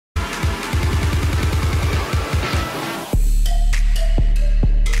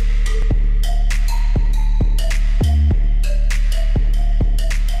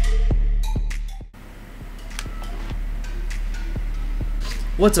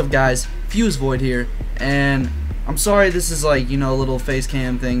What's up guys, Fuse Void here, and I'm sorry this is like, a little face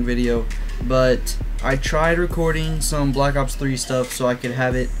cam thing video, but I tried recording some Black Ops 3 stuff so I could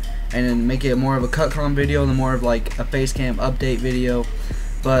have it and then make it more of a cutcom video and more of like a face cam update video,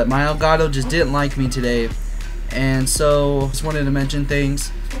 but my Elgato just didn't like me today, and so just wanted to mention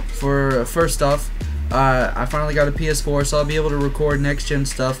things. First off, I finally got a PS4, so I'll be able to record next gen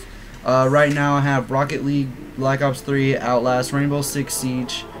stuff. Right now I have Rocket League, Black Ops 3, Outlast, Rainbow Six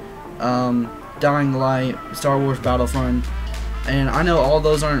Siege, Dying Light, Star Wars Battlefront, and I know all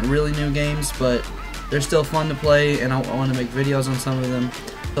those aren't really new games, but they're still fun to play, and I want to make videos on some of them.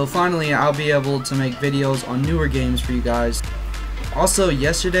 So finally I'll be able to make videos on newer games for you guys. Also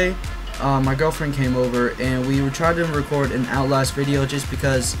yesterday, my girlfriend came over and we tried to record an Outlast video just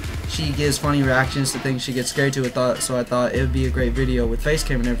because she gives funny reactions to things she gets scared to, so I thought it would be a great video with face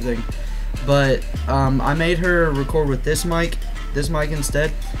cam and everything. But I made her record with this mic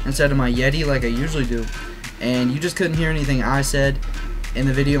instead of my Yeti like I usually do, and you just couldn't hear anything I said in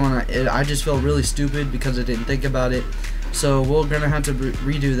the video, and I just felt really stupid because I didn't think about it. So we're gonna have to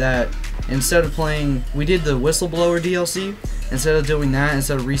redo that. Instead of playing, we did the Whistleblower DLC. Instead of doing that,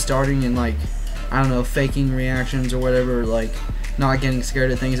 instead of restarting and like, I don't know, faking reactions or whatever, like not getting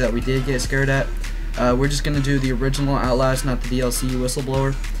scared at things that we did get scared at, we're just gonna do the original Outlast, not the DLC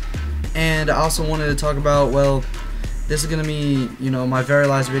Whistleblower. And I also wanted to talk about, well, this is gonna be, my very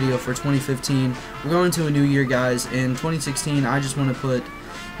last video for 2015. We're going to a new year, guys. In 2016, I just want to put,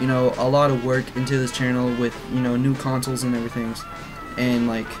 a lot of work into this channel with, new consoles and everything. And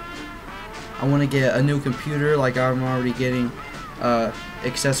like, I want to get a new computer, like I'm already getting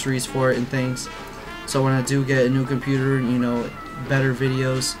accessories for it and things. So when I do get a new computer, better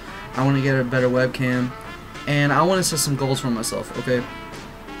videos, I want to get a better webcam, and I want to set some goals for myself, okay?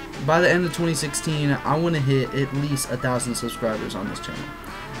 By the end of 2016, I want to hit at least 1,000 subscribers on this channel.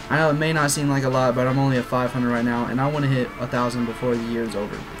 I know it may not seem like a lot, but I'm only at 500 right now, and I want to hit 1,000 before the year is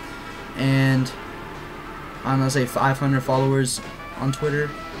over. And I'm gonna say 500 followers on Twitter.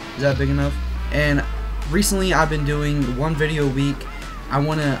 Is that big enough? And recently I've been doing one video a week. I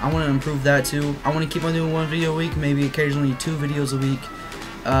wanna improve that too. I wanna keep on doing one video a week, maybe occasionally 2 videos a week.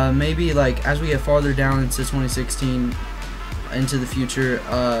 Maybe like as we get farther down into 2016, into the future,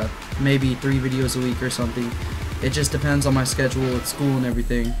 maybe 3 videos a week or something. It just depends on my schedule with school and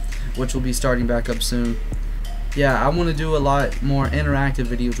everything, which will be starting back up soon. Yeah, I want to do a lot more interactive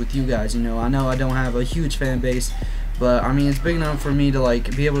videos with you guys. I know I don't have a huge fan base, but I mean it's big enough for me to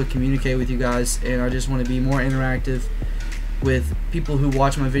like be able to communicate with you guys, and I just want to be more interactive with people who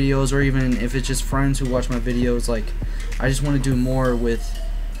watch my videos, or even if it's just friends who watch my videos. Like, I just want to do more with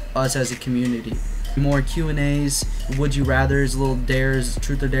us as a community. More Q&As, would you rathers, little dares,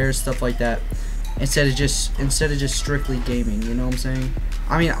 truth or dares, stuff like that, instead of just strictly gaming. You know what I'm saying?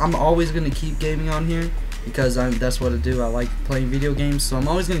 I mean, I'm always gonna keep gaming on here because that's what I do. I like playing video games, so I'm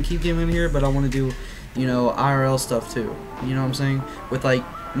always gonna keep gaming here. But I want to do, IRL stuff too. You know what I'm saying? With like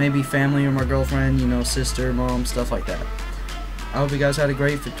maybe family or my girlfriend, sister, mom, stuff like that. I hope you guys had a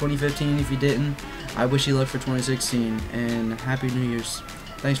great for 2015. If you didn't, I wish you luck for 2016, and Happy New Year's.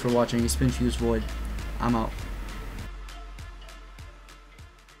 Thanks for watching. It's been Fuse Void. I'm out.